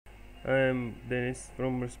I'm Dennis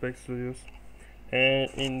from Respect Studios, and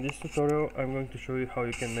in this tutorial I'm going to show you how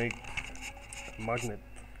you can make a magnet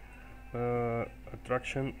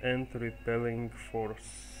attraction and repelling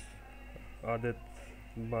force added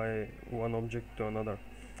by one object to another.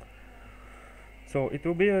 So it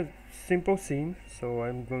will be a simple scene, so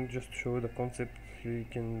I'm going to just show you the concept. You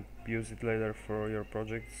can use it later for your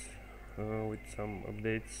projects with some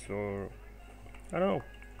updates, or I don't know.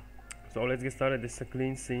 So let's get started. This is a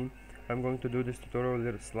clean scene. I'm going to do this tutorial a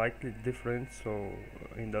little slightly different. So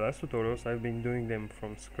in the last tutorials I've been doing them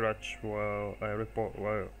from scratch while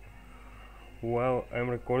I'm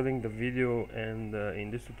recording the video, and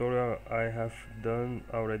in this tutorial I have done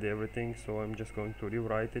already everything, so I'm just going to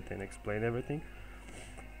rewrite it and explain everything.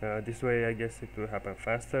 This way I guess it will happen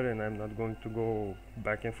faster and I'm not going to go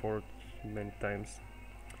back and forth many times.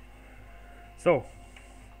 So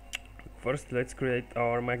first let's create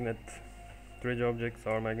our magnet. 3D objects.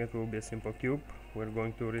 Our magnet will be a simple cube. We're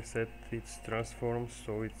going to reset its transform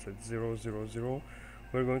so it's at 0, 0, 0.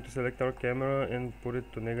 We're going to select our camera and put it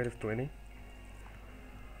to -20.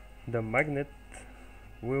 The magnet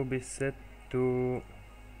will be set to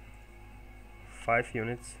 5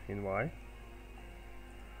 units in Y,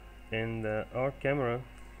 and our camera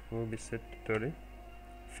will be set to 30.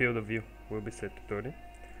 Field of view will be set to 30.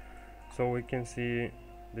 So we can see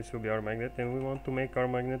this will be our magnet, and we want to make our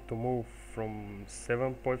magnet to move from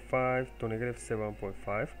 7.5 to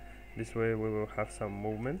 -7.5. This way we will have some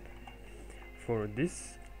movement. For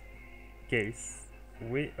this case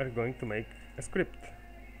we are going to make a script,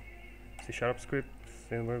 C# script,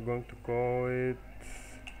 and we're going to call it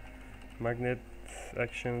magnet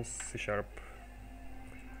actions C#.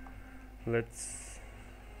 Let's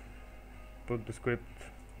put the script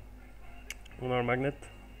on our magnet,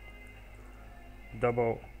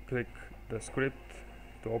 double click the script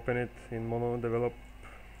to open it in mono develop,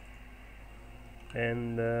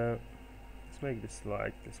 and let's make this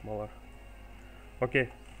slightly smaller. Okay,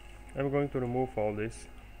 I'm going to remove all this.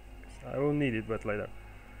 I will need it, but later.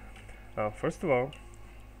 First of all,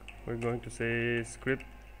 we're going to say script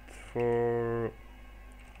for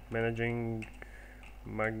managing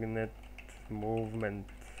magnet movement,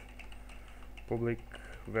 public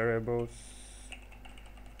variables,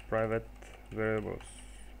 private variables.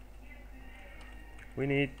 We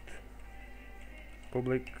need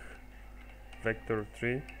public vector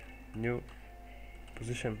 3 new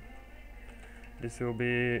position. This will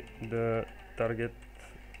be the target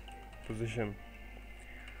position.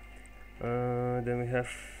 Then we have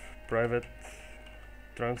private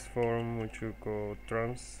transform, which we call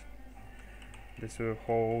trans. This will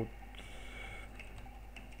hold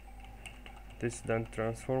this then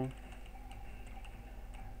transform.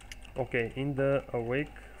 Okay, in the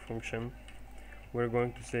awake function we're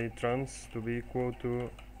going to say trans to be equal to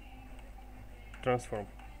transform.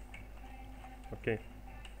 Okay,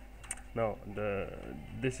 now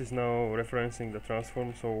this is now referencing the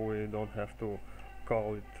transform, so we don't have to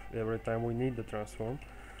call it every time we need the transform.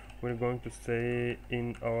 We're going to say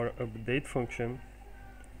in our update function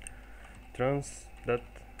trans dot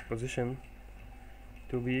position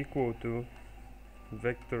to be equal to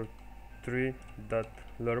vector 3 dot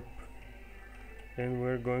lerp, and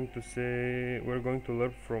we're going to say we're going to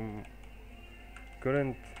lerp from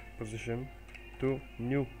current position to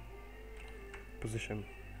new position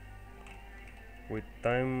with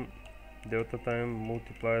time delta time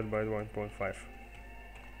multiplied by 1.5.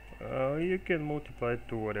 You can multiply it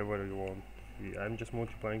to whatever you want. I'm just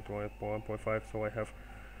multiplying to 1.5, so I have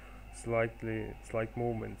slight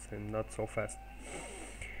movements and not so fast.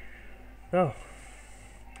 Now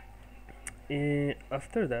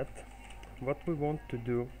after that, what we want to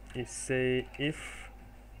do is say if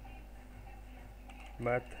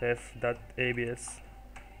mathf.abs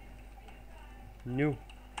new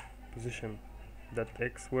position that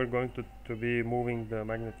x, we're going to be moving the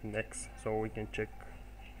magnet in x, so we can check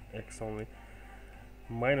x only,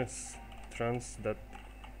 minus trans that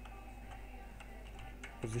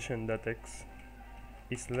position that x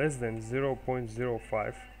is less than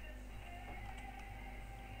 0.05.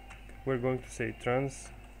 we're going to say trans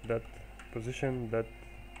that position that,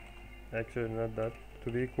 actually not that, to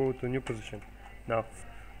be equal to new position. Now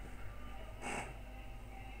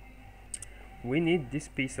we need this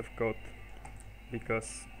piece of code,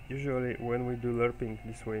 because usually when we do lerping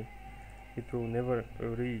this way it will never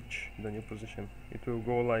reach the new position. It will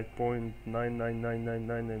go like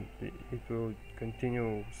 0.99999 and it will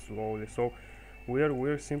continue slowly. So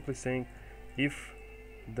we're simply saying if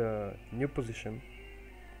the new position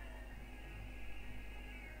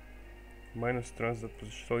minus trans dot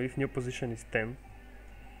position, so if new position is 10,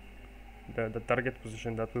 the target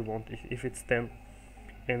position that we want. If it's 10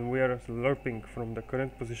 and we are slurping from the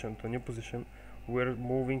current position to new position, we're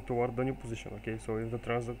moving toward the new position. Okay, so if the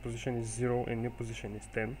transit position is 0 and new position is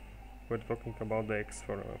 10, we're talking about the x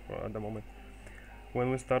for at the moment. When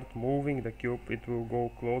we start moving the cube, it will go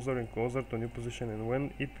closer and closer to new position, and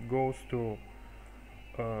when it goes to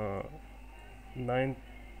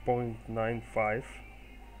 9.95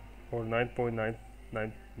 or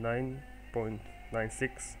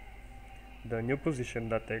 9.96, the new position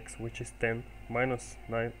that x, which is 10, minus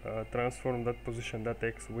 9, transform that position that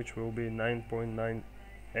x, which will be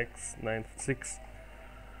 9.9x96,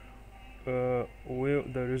 the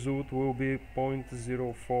result will be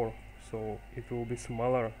 0.04, so it will be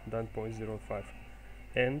smaller than 0.05,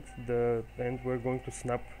 and we're going to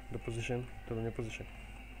snap the position to the new position.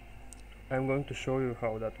 I'm going to show you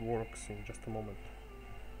how that works in just a moment.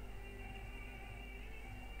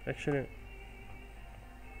 Actually,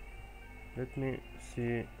 let me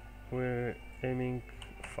see, we're aiming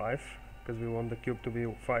 5 because we want the cube to be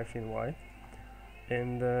 5 in y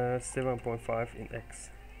and 7.5 in x.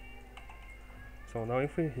 So now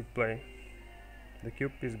if we hit play, the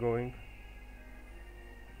cube is going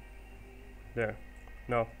there.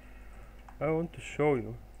 Now I want to show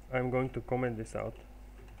you, I'm going to comment this out,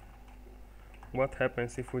 what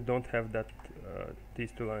happens if we don't have that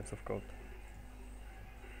these two lines of code.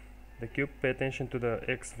 The cube, pay attention to the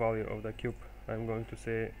x value of the cube. I'm going to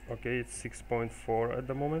say, okay, it's 6.4 at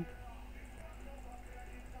the moment.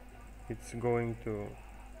 It's going to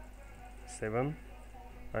 7.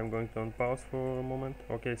 I'm going to unpause for a moment.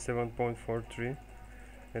 Okay, 7.43,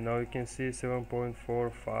 and now you can see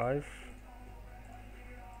 7.45.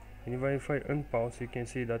 And even if I unpause, you can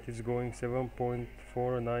see that it's going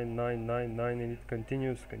 7.49999, and it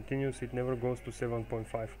continues, it never goes to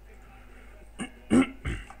 7.5.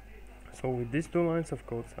 So with these two lines of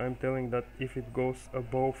codes, I'm telling that if it goes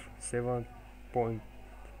above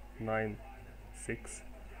 7.96,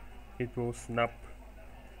 it will snap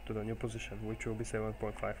to the new position, which will be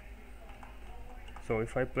 7.5. So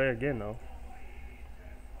if I play again now,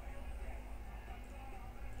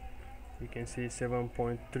 you can see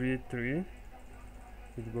 7.33,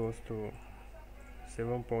 it goes to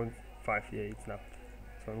 7.5, yeah, it snapped.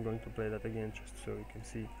 So I'm going to play that again just so you can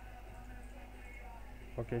see.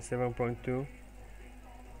 Okay, 7.2,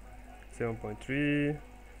 7.3,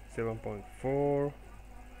 7.4,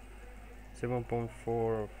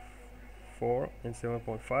 7.44 and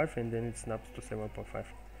 7.5, and then it snaps to 7.5.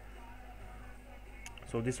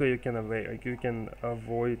 So this way you can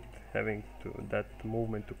avoid having that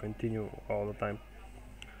movement to continue all the time.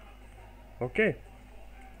 Okay,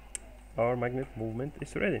 our magnet movement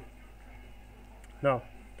is ready. Now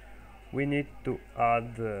we need to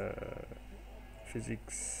add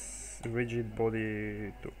physics rigid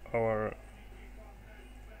body to our,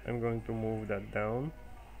 I'm going to move that down,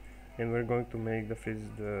 and we're going to make the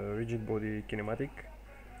rigid body kinematic.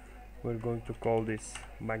 We're going to call this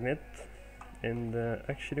magnet, and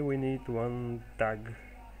actually we need one tag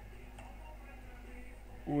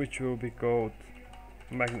which will be called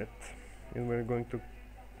magnet, and we're going to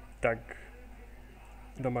tag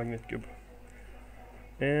the magnet cube,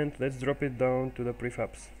 and let's drop it down to the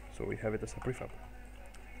prefabs so we have it as a prefab.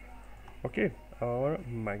 Okay, our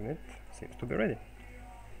magnet seems to be ready.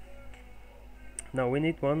 Now we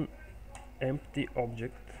need one empty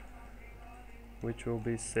object which will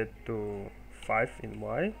be set to 5 in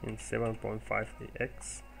y and 7.5 in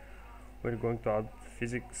x. We're going to add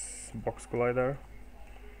physics box collider,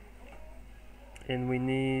 and we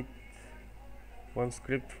need one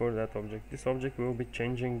script for that object. This object will be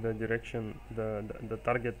changing the direction, the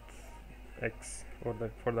target x or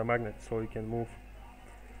for the magnet, so you can move.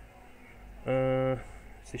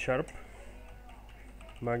 C#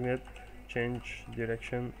 magnet change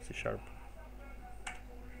direction C#.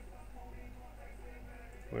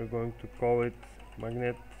 We're going to call it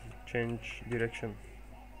magnet change direction.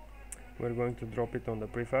 We're going to drop it on the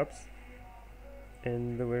prefabs,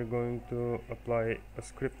 and we're going to apply a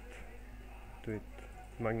script to it,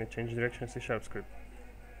 magnet change direction C# script.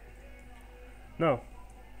 Now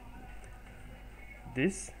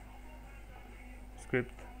this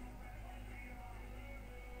script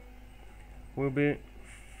will be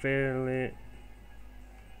fairly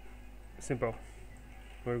simple.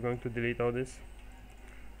 We're going to delete all this.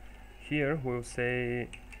 Here we'll say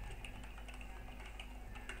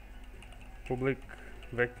public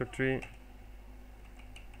vector tree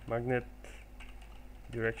magnet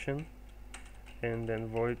direction, and then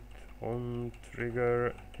void on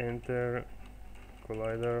trigger enter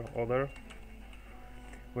collider order.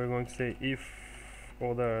 We're going to say if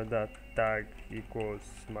order that tag equals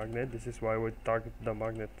magnet. This is why we target the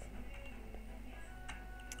magnet.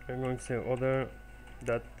 I'm going to say other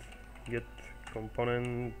that get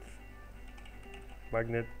component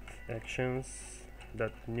magnet actions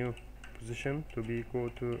that new position to be equal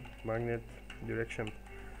to magnet direction.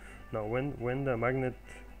 Now when the magnet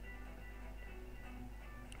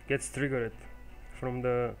gets triggered from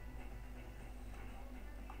the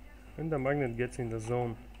when the magnet gets in the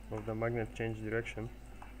zone of the magnet change direction,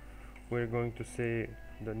 we're going to say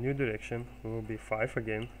the new direction will be 5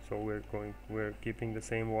 again, so we're keeping the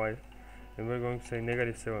same y, and we're going to say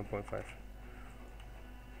negative 7.5.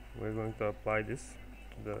 We're going to apply this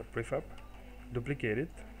to the prefab, duplicate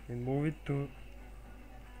it, and move it to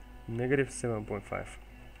negative 7.5.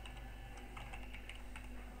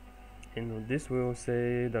 And with this we will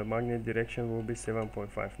say the magnet direction will be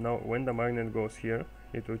 7.5. Now when the magnet goes here,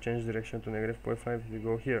 it will change direction to negative 0.5. It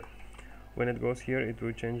will go here. When it goes here, it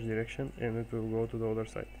will change direction and it will go to the other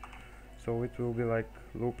side. So it will be like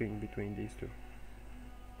looping between these two.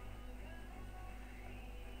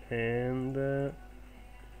 And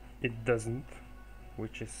it doesn't,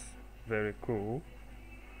 which is very cool.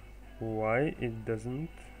 Why it doesn't?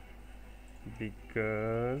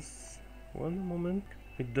 Because one moment,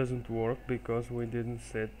 it doesn't work because we didn't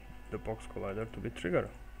set the box collider to be triggered.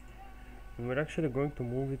 And we're actually going to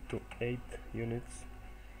move it to 8 units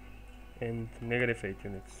and negative 8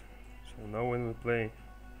 units. So now when we play,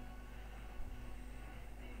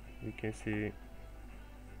 you can see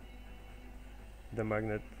the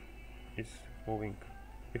magnet is moving.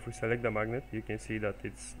 If we select the magnet, you can see that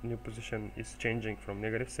its new position is changing from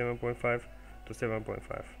negative 7.5 to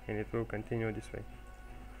 7.5, and it will continue this way.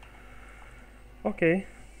 Okay,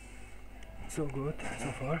 so good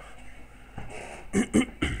so far.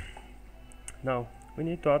 Now we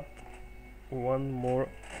need to add one more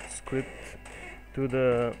script to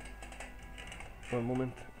the one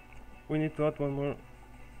moment. We need to add one more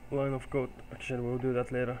line of code. Actually, we'll do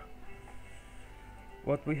that later.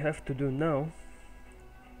 What we have to do now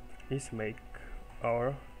is make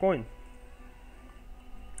our coin,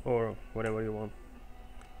 or whatever you want.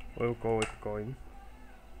 We'll call it coin.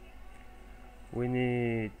 We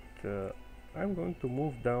need I'm going to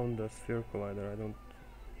move down the sphere collider.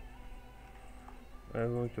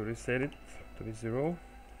 I'm going to reset it to be 0,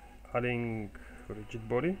 adding rigid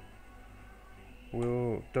body.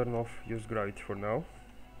 We'll turn off use gravity for now,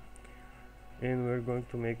 and we're going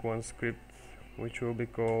to make one script which will be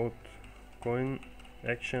called coin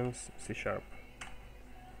actions C#.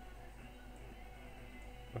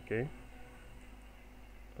 Okay,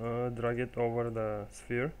 drag it over the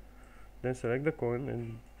sphere, then select the coin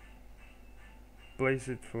and place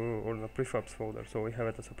it on the prefabs folder, so we have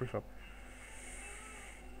it as a prefab.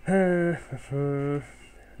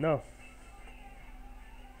 Now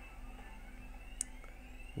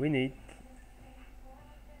we need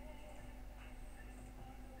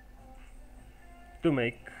to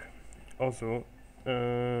make also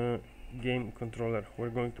a game controller. We're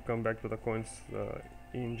going to come back to the coins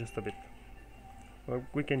in just a bit.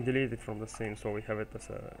 We can delete it from the scene, so we have it as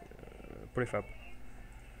a prefab.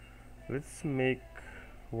 Let's make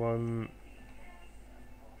one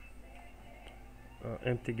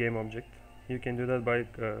empty game object. You can do that by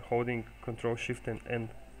holding Ctrl Shift and N,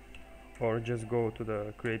 or just go to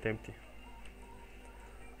the create empty.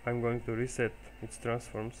 I'm going to reset its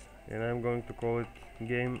transforms, and I'm going to call it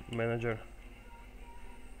game manager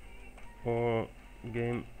or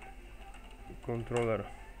game controller.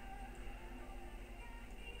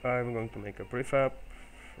 I'm going to make a prefab.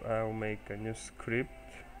 I'll make a new script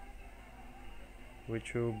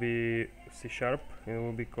which will be C#, and it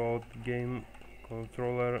will be called game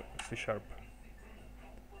controller C#.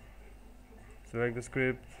 Select the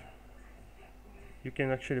script. You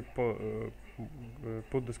can actually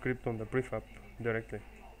put the script on the prefab directly,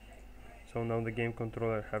 so now the game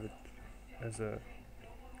controller have it as a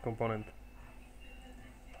component.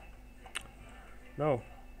 Now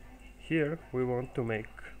here we want to make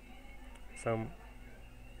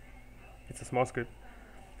it's a small script,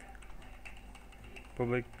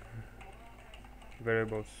 public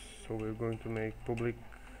variables. So we're going to make public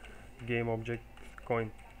game object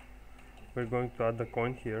coin. We're going to add the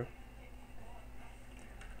coin here.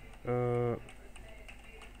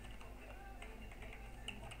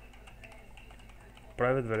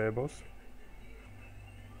 Private variables,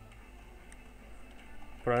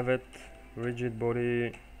 private rigid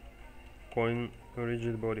body coin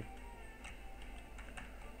rigid body.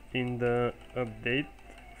 In the update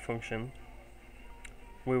function,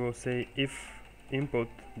 we will say if input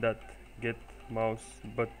that get mouse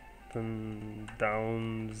button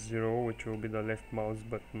down 0, which will be the left mouse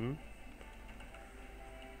button,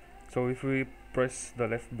 So if we press the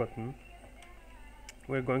left button,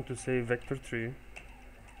 we're going to say vector3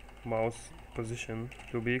 mouse position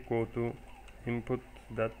to be equal to input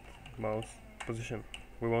that mouse position.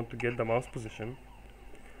 We want to get the mouse position.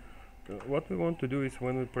 What we want to do is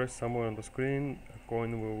when we press somewhere on the screen, a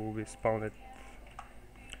coin will be spawned.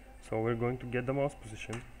 So we're going to get the mouse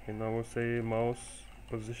position, and I will say mouse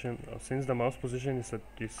position. Since the mouse position is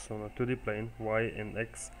on a 2D plane, y and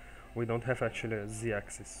x, we don't have actually a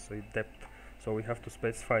z-axis, so it's depth. So we have to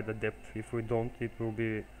specify the depth. If we don't, it will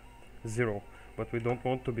be 0. But we don't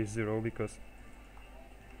want to be 0 because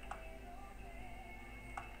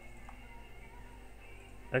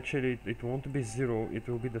actually it won't be 0, it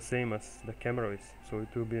will be the same as the camera is, so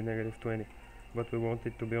it will be -20, but we want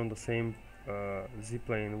it to be on the same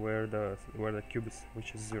z-plane where the cube is,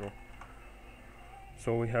 which is 0.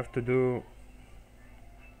 So we have to do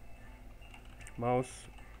mouse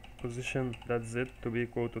position .z to be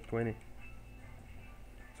equal to 20,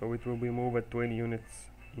 so it will be moved at 20 units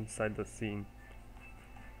inside the scene.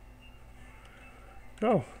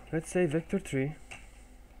 Now let's say vector3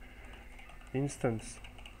 instance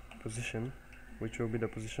position, which will be the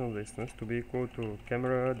position of the instance, to be equal to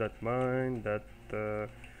camera.mine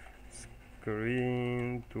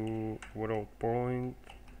screen to world point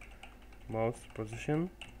mouse position.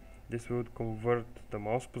 This would convert the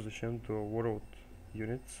mouse position to a world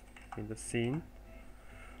units in the scene,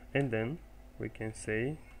 and then we can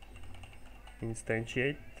say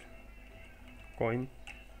instantiate coin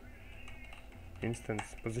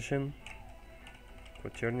instance position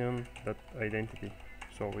quaternion identity,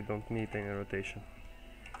 so we don't need any rotation.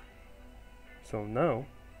 So now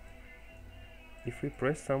if we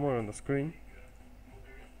press somewhere on the screen,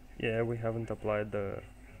 yeah, we haven't applied the,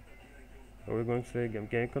 so we're going to say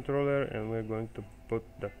game controller, and we're going to put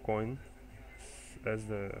the coin as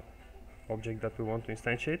the object that we want to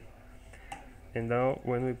instantiate. And now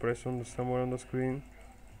when we press on somewhere on the screen,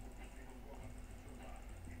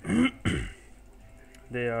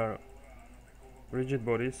 they are rigid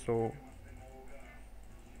bodies, so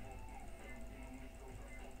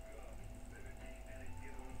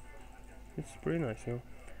it's pretty nice, you know.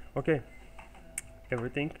 Okay,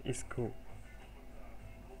 everything is cool.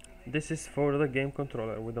 This is for the game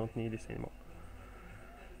controller, we don't need this anymore.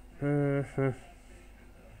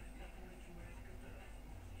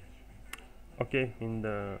 Okay, in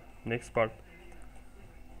the next part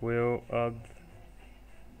we'll add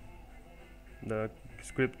the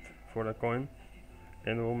script for the coin,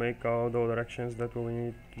 and we'll make all the directions that we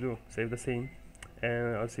need to do. Save the scene,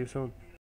 and I'll see you soon.